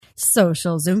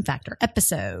Social Zoom Factor,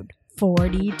 episode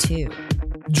 42.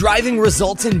 Driving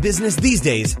results in business these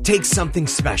days takes something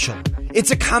special.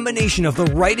 It's a combination of the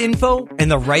right info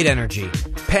and the right energy.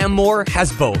 Pam Moore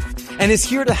has both and is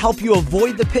here to help you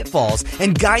avoid the pitfalls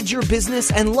and guide your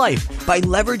business and life by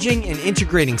leveraging and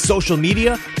integrating social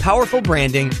media, powerful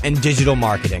branding, and digital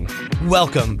marketing.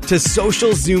 Welcome to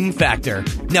Social Zoom Factor.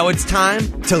 Now it's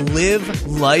time to live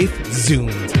life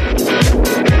zoomed.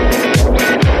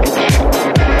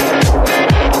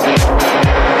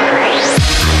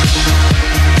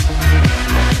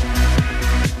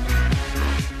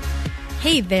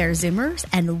 Hey there, Zoomers,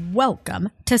 and welcome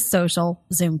to Social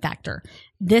Zoom Factor.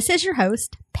 This is your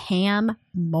host, Pam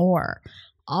Moore.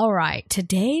 All right,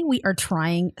 today we are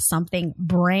trying something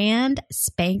brand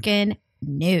spanking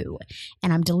new,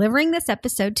 and I'm delivering this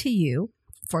episode to you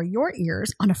for your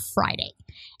ears on a Friday.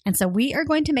 And so we are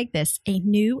going to make this a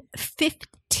new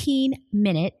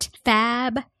 15-minute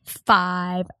Fab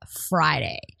 5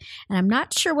 Friday. And I'm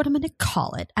not sure what I'm going to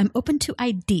call it. I'm open to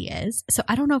ideas. So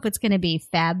I don't know if it's going to be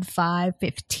Fab 5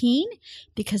 15,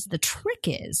 because the trick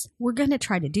is we're going to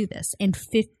try to do this in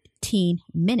 15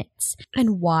 minutes.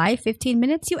 And why 15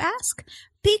 minutes, you ask?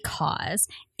 Because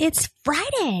it's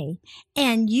Friday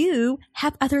and you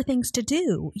have other things to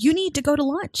do. You need to go to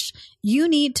lunch. You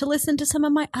need to listen to some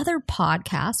of my other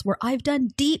podcasts where I've done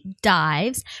deep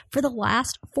dives for the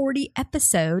last 40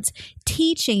 episodes,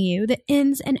 teaching you the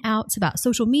ins and outs about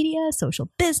social media, social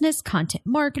business, content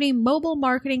marketing, mobile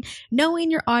marketing,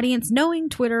 knowing your audience, knowing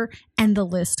Twitter, and the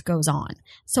list goes on.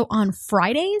 So on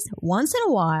Fridays, once in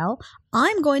a while,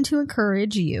 I'm going to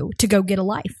encourage you to go get a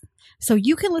life. So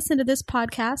you can listen to this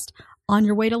podcast on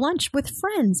your way to lunch with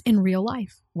friends in real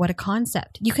life. What a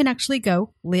concept. You can actually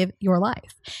go live your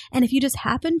life. And if you just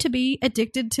happen to be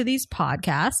addicted to these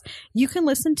podcasts, you can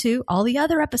listen to all the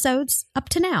other episodes up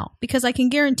to now, because I can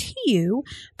guarantee you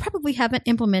probably haven't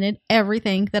implemented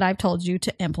everything that I've told you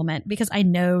to implement, because I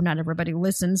know not everybody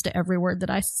listens to every word that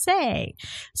I say.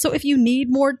 So if you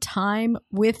need more time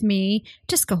with me,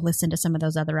 just go listen to some of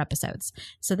those other episodes.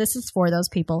 So this is for those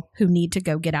people who need to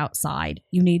go get outside.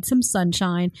 You need some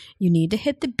sunshine. You need to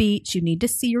hit the beach. You need to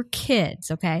see your kids.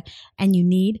 Okay. And you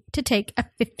need to take a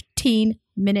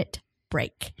 15-minute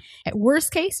break. At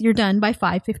worst case, you're done by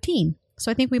 5:15. So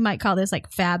I think we might call this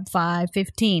like Fab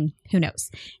 5:15. Who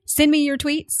knows? Send me your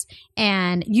tweets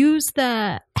and use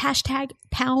the hashtag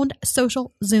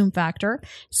 #PoundSocialZoomFactor.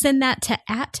 Send that to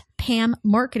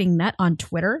 @PamMarketingNut on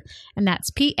Twitter. And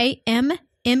that's PAMMKTG.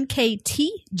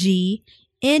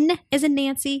 N as in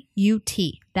Nancy, UT.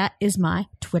 That is my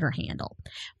Twitter handle.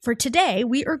 For today,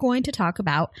 we are going to talk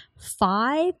about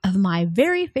 5 of my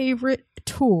very favorite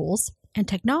tools and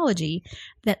technology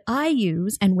that I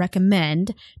use and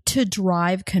recommend to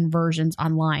drive conversions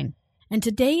online. And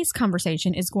today's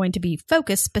conversation is going to be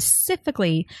focused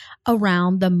specifically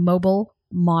around the mobile,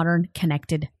 modern,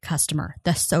 connected customer,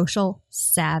 the social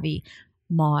savvy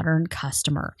modern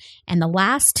customer. And the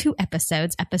last 2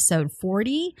 episodes, episode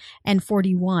 40 and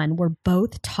 41, were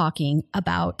both talking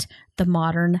about the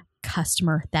modern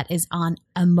customer that is on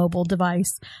a mobile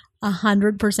device.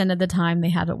 100% of the time they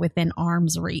have it within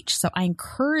arm's reach. So I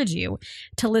encourage you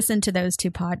to listen to those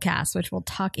 2 podcasts, which will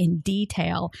talk in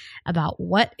detail about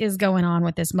what is going on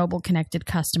with this mobile connected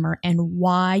customer and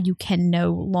why you can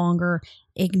no longer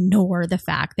ignore the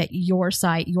fact that your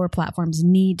site, your platforms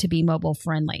need to be mobile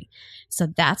friendly. So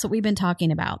that's what we've been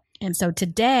talking about. And so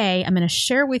today I'm going to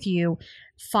share with you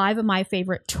 5 of my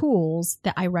favorite tools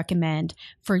that I recommend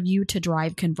for you to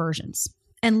drive conversions.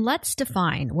 And let's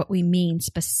define what we mean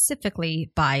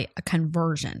specifically by a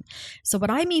conversion. So what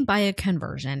I mean by a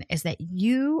conversion is that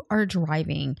you are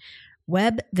driving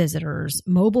web visitors,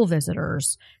 mobile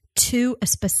visitors to a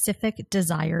specific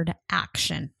desired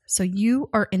action. So you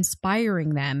are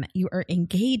inspiring them, you are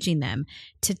engaging them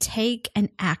to take an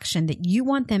action that you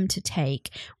want them to take,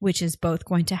 which is both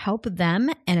going to help them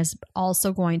and is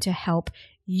also going to help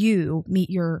you meet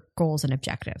your goals and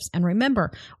objectives. And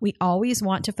remember, we always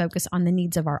want to focus on the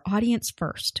needs of our audience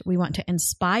first. We want to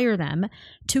inspire them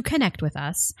to connect with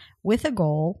us with a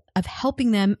goal of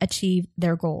helping them achieve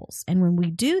their goals. And when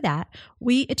we do that,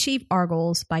 we achieve our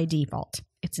goals by default.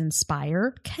 It's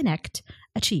inspire, connect,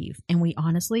 achieve. And we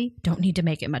honestly don't need to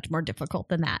make it much more difficult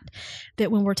than that.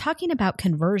 That when we're talking about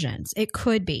conversions, it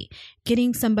could be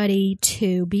getting somebody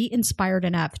to be inspired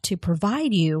enough to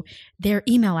provide you their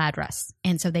email address.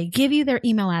 And so they give you their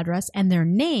email address and their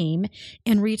name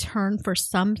in return for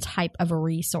some type of a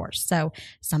resource. So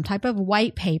some type of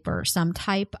white paper, some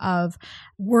type of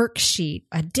worksheet,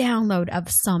 a download of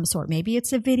some sort. Maybe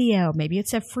it's a video, maybe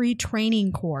it's a free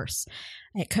training course.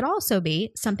 It could also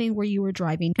be something where you were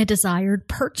driving a desired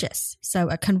purchase. So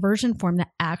a conversion form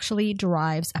that actually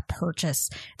drives a purchase.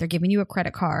 They're giving you a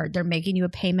credit card. They're making you a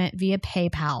payment via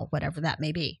PayPal, whatever that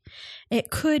may be. It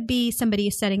could be somebody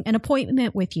setting an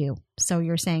appointment with you. So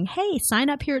you're saying, hey, sign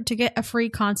up here to get a free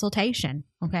consultation.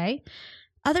 Okay.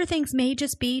 Other things may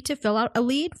just be to fill out a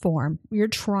lead form. You're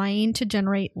trying to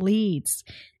generate leads.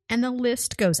 And the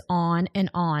list goes on and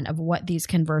on of what these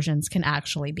conversions can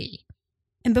actually be.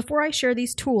 And before I share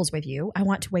these tools with you, I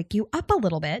want to wake you up a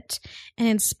little bit and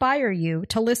inspire you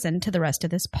to listen to the rest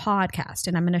of this podcast.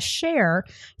 And I'm going to share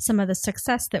some of the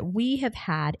success that we have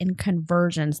had in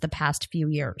conversions the past few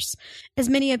years. As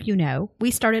many of you know,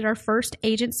 we started our first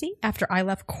agency after I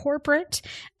left corporate,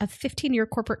 a 15-year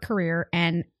corporate career,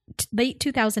 and late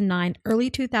 2009, early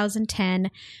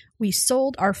 2010, we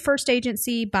sold our first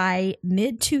agency by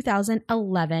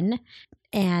mid-2011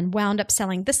 and wound up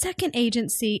selling the second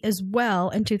agency as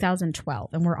well in 2012.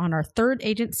 And we're on our third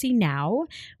agency now,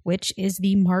 which is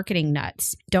the Marketing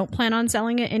Nuts. Don't plan on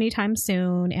selling it anytime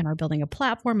soon and are building a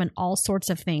platform and all sorts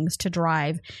of things to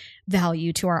drive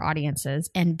value to our audiences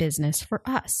and business for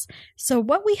us. So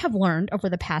what we have learned over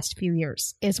the past few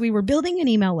years is we were building an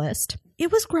email list. It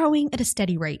was growing at a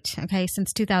steady rate, okay,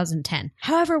 since 2010.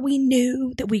 However, we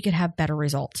knew that we could have better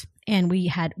results. And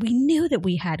we knew that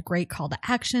we had great call to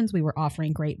actions. We were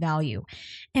offering great value.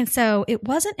 And so it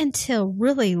wasn't until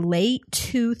really late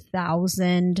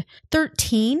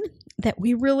 2013 that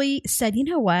we really said, you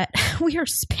know what, we are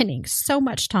spending so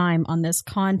much time on this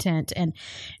content. And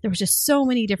there was just so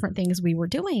many different things we were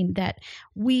doing that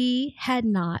we had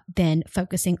not been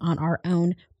focusing on our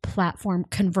own platform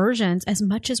conversions as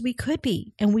much as we could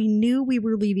be. And we knew we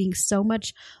were leaving so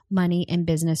much money and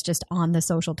business just on the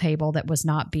social table that was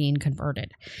not being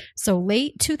converted. So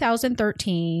late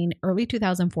 2013, early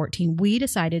 2014, we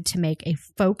decided to make a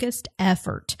focused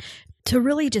effort to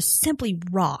really just simply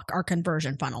rock our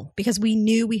conversion funnel because we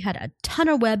knew we had a ton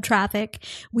of web traffic.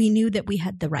 We knew that we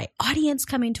had the right audience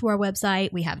coming to our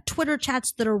website. We have Twitter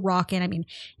chats that are rocking. I mean,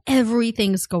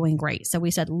 everything's going great. So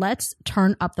we said, let's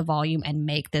turn up the volume and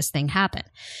make this thing happen.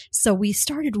 So we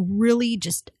started really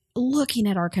just looking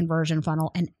at our conversion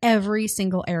funnel and every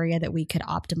single area that we could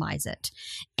optimize it.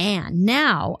 And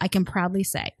now I can proudly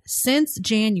say, since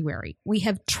January, we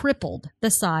have tripled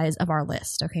the size of our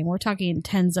list. Okay, we're talking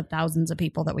tens of thousands of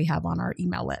people that we have on our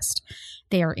email list.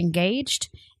 They are engaged,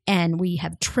 and we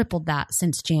have tripled that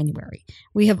since January.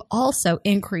 We have also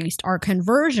increased our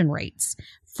conversion rates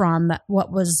from what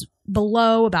was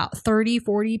below about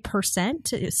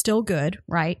 30-40%, it's still good,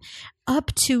 right?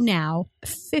 Up to now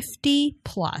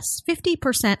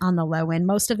 50% on the low end.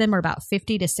 Most of them are about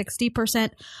 50 to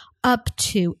 60%, up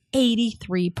to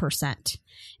 83%.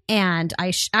 And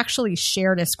I actually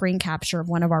shared a screen capture of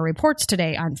one of our reports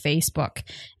today on Facebook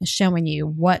showing you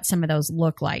what some of those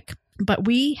look like. But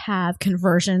we have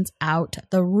conversions out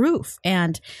the roof,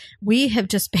 and we have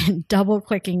just been double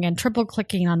clicking and triple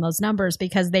clicking on those numbers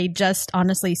because they just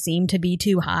honestly seem to be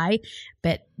too high,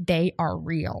 but they are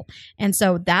real. And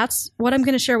so that's what I'm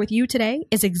going to share with you today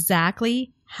is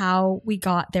exactly how we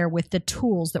got there with the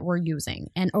tools that we're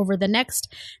using. And over the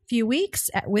next few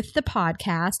weeks with the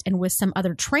podcast and with some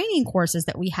other training courses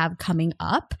that we have coming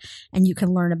up, and you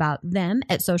can learn about them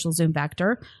at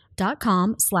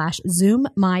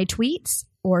socialzoomfactor.com/zoom-my-tweets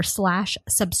or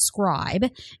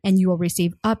 /subscribe, and you will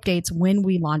receive updates when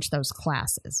we launch those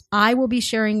classes. I will be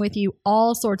sharing with you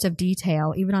all sorts of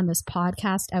detail, even on this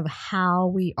podcast, of how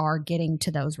we are getting to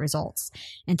those results.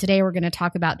 And today we're going to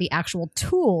talk about the actual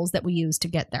tools that we use to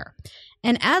get there.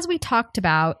 And as we talked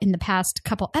about in the past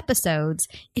couple episodes,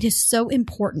 it is so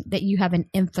important that you have an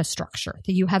infrastructure,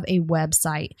 that you have a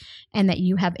website, and that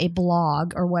you have a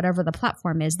blog or whatever the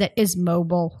platform is that is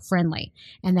mobile friendly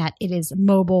and that it is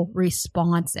mobile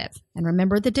responsive. And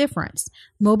remember the difference.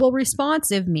 Mobile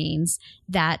responsive means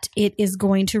that it is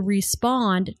going to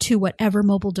respond to whatever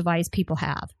mobile device people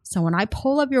have. So when I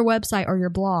pull up your website or your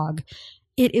blog,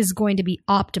 it is going to be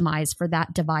optimized for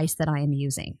that device that I am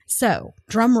using. So,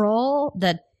 drum roll,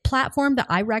 the platform that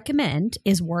I recommend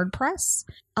is WordPress,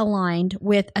 aligned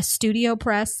with a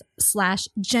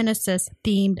StudioPress/Genesis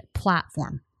themed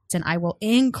platform. And I will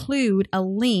include a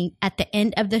link at the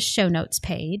end of the show notes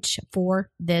page for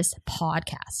this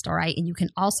podcast. All right. And you can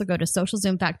also go to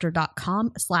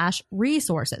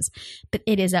socialzoomfactor.com/resources. But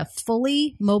it is a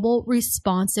fully mobile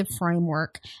responsive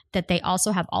framework that they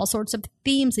also have all sorts of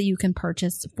themes that you can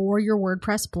purchase for your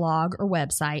WordPress blog or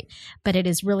website, but it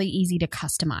is really easy to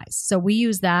customize. So we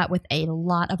use that with a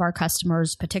lot of our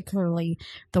customers, particularly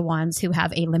the ones who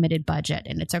have a limited budget.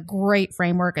 And it's a great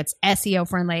framework. It's SEO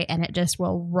friendly, and it just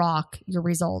will rock your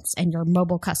results, and your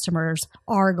mobile customers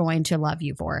are going to love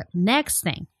you for it. Next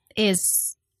thing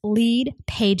is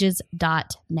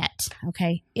leadpages.net.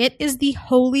 Okay. It is the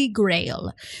holy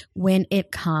grail when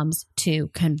it comes to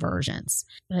conversions.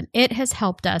 And it has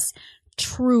helped us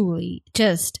truly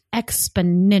just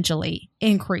exponentially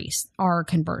increase our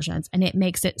conversions. And it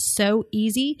makes it so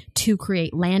easy to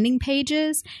create landing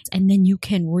pages, and then you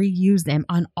can reuse them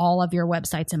on all of your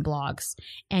websites and blogs.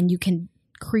 And you can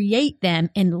create them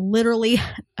in literally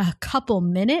a couple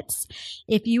minutes.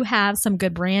 If you have some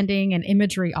good branding and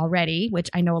imagery already, which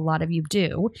I know a lot of you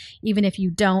do, even if you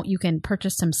don't, you can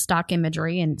purchase some stock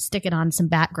imagery and stick it on some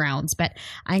backgrounds. But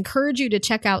I encourage you to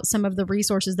check out some of the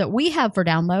resources that we have for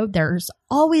download. There's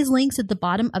always links at the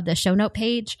bottom of the show note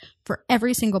page for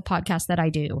every single podcast that I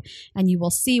do. And you will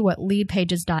see what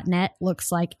leadpages.net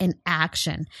looks like in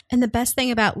action. And the best thing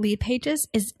about Lead Pages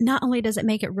is not only does it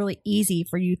make it really easy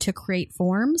for you to create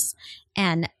forms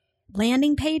and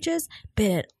landing pages, but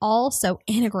it also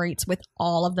integrates with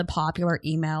all of the popular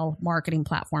email marketing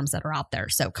platforms that are out there.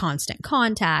 So Constant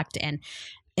Contact and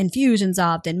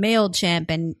Infusionsoft and MailChimp,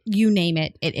 and you name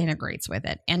it, it integrates with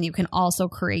it. And you can also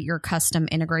create your custom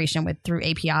integration through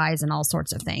APIs and all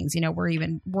sorts of things. You know, we're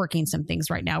even working some things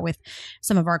right now with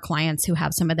some of our clients who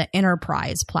have some of the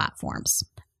enterprise platforms.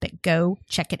 But go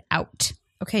check it out.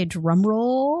 Okay, drum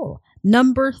roll.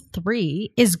 Number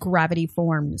 3 is Gravity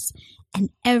Forms. And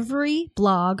every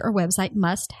blog or website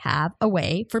must have a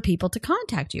way for people to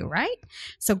contact you, right?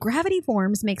 So Gravity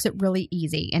Forms makes it really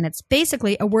easy. And it's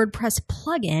basically a WordPress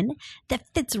plugin that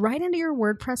fits right into your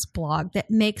WordPress blog that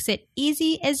makes it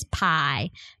easy as pie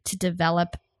to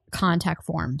develop contact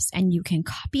forms. And you can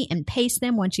copy and paste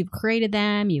them once you've created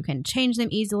them. You can change them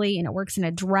easily, and it works in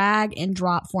a drag and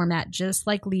drop format just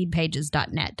like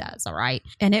leadpages.net does. All right.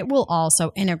 And it will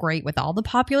also integrate with all the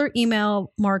popular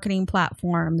email marketing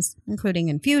platforms, including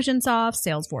Infusionsoft,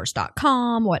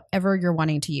 Salesforce.com, whatever you're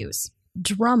wanting to use.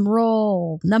 Drum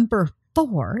roll. Number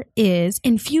 4 is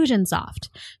Infusionsoft.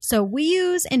 So we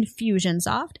use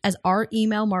Infusionsoft as our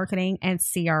email marketing and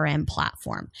CRM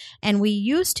platform. And we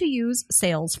used to use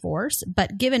Salesforce,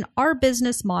 but given our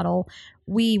business model,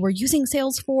 we were using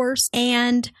Salesforce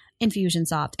and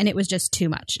Infusionsoft, and it was just too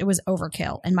much. It was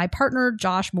overkill. And my partner,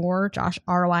 Josh Moore, Josh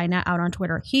ROI Net out on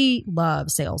Twitter, he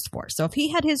loves Salesforce. So if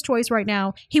he had his choice right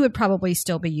now, he would probably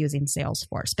still be using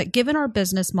Salesforce. But given our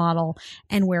business model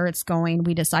and where it's going,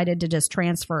 we decided to just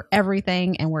transfer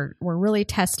everything. And we're really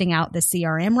testing out the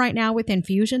CRM right now with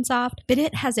Infusionsoft. But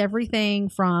it has everything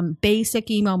from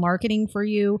basic email marketing for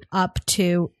you up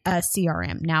to a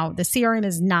CRM. Now, the CRM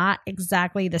is not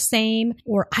exactly the same,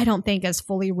 or I don't think as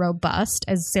fully robust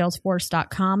as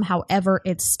Salesforce.com. However,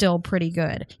 it's still pretty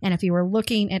good. And if you were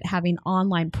looking at having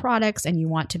online products and you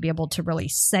want to be able to really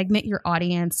segment your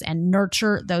audience and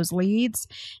nurture those leads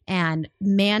and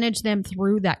manage them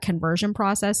through that conversion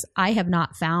process, I have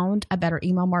not found a better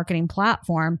email marketing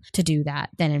platform to do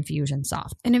that than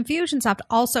Infusionsoft. And Infusionsoft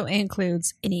also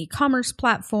includes an e-commerce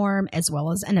platform as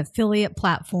well as an affiliate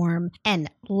platform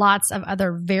and lots of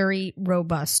other very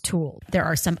robust tools. There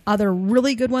are some other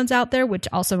really good ones out there, which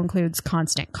also includes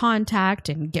Constant Contact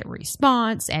and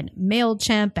GetResponse and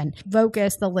MailChimp and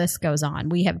Vocus. The list goes on.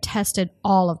 We have tested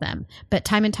all of them, but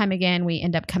time and time again, we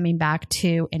end up coming back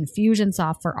to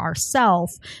Infusionsoft for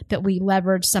ourselves, but we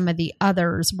leverage some of the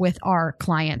others with our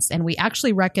clients. And we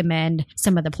actually recommend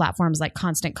some of the platforms like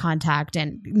Constant Contact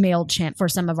and MailChimp for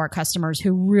some of our customers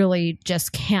who really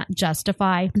just can't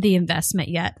justify the investment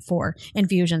yet for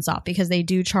Infusionsoft, because they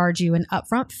do charge you an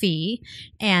upfront fee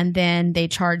and then they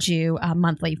charge you a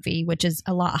monthly fee, which is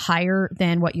a lot higher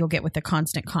than what you'll get with the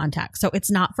Constant Contact. So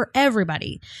it's not for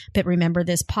everybody. But remember,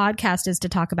 this podcast is to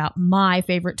talk about my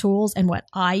favorite tools and what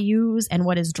I use and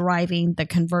what is driving the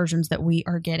conversions that we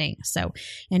are getting. So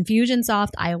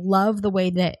Infusionsoft, I love the way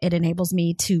that it enables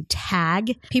me to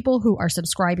tag people who are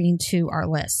subscribing to our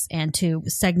lists and to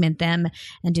segment them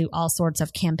and do all sorts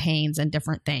of campaigns and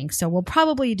different things. So we'll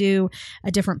probably do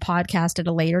a different podcast at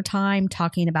a later time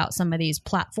talking about some of these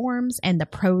platforms and the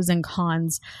pros and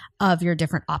cons of your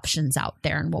different options out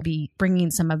there. And we'll be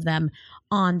bringing some of them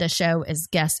on the show as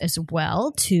guests as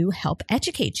well to help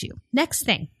educate you. Next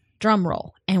thing, drum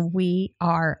roll. And we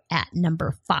are at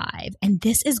number 5. And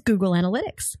this is Google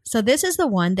Analytics. So this is the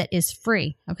one that is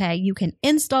free. Okay. You can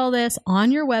install this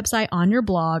on your website, on your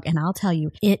blog, and I'll tell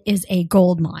you, it is a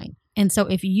gold mine. And so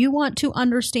if you want to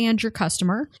understand your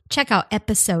customer, check out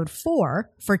episode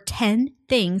 4 for 10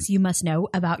 things you must know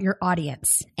about your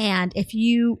audience. And if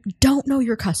you don't know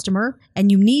your customer and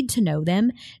you need to know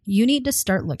them, you need to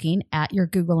start looking at your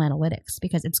Google Analytics,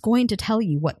 because it's going to tell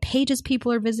you what pages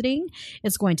people are visiting.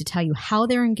 It's going to tell you how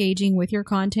they're engaging with your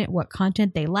content, what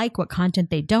content they like, what content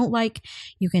they don't like.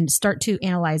 You can start to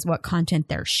analyze what content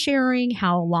they're sharing,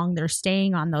 how long they're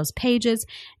staying on those pages,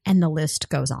 and the list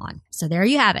goes on. So there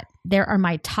you have it. There are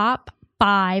my top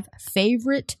 5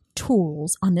 favorite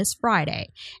tools on this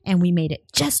Friday, and we made it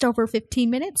just over 15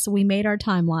 minutes. So we made our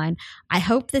timeline. I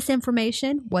hope this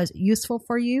information was useful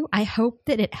for you. I hope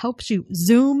that it helps you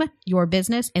zoom your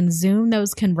business and zoom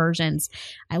those conversions.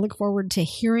 I look forward to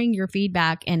hearing your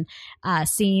feedback and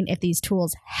seeing if these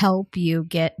tools help you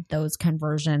get those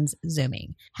conversions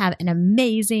zooming. Have an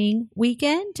amazing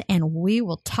weekend, and we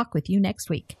will talk with you next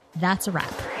week. That's a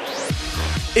wrap.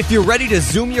 If you're ready to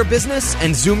zoom your business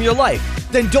and zoom your life,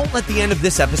 then don't let the end of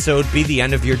this episode be the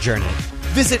end of your journey.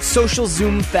 Visit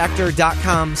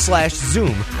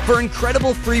socialzoomfactor.com/zoom for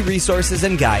incredible free resources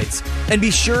and guides. And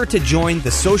be sure to join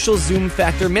the Social Zoom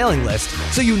Factor mailing list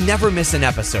so you never miss an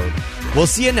episode. We'll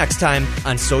see you next time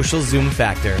on Social Zoom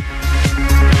Factor.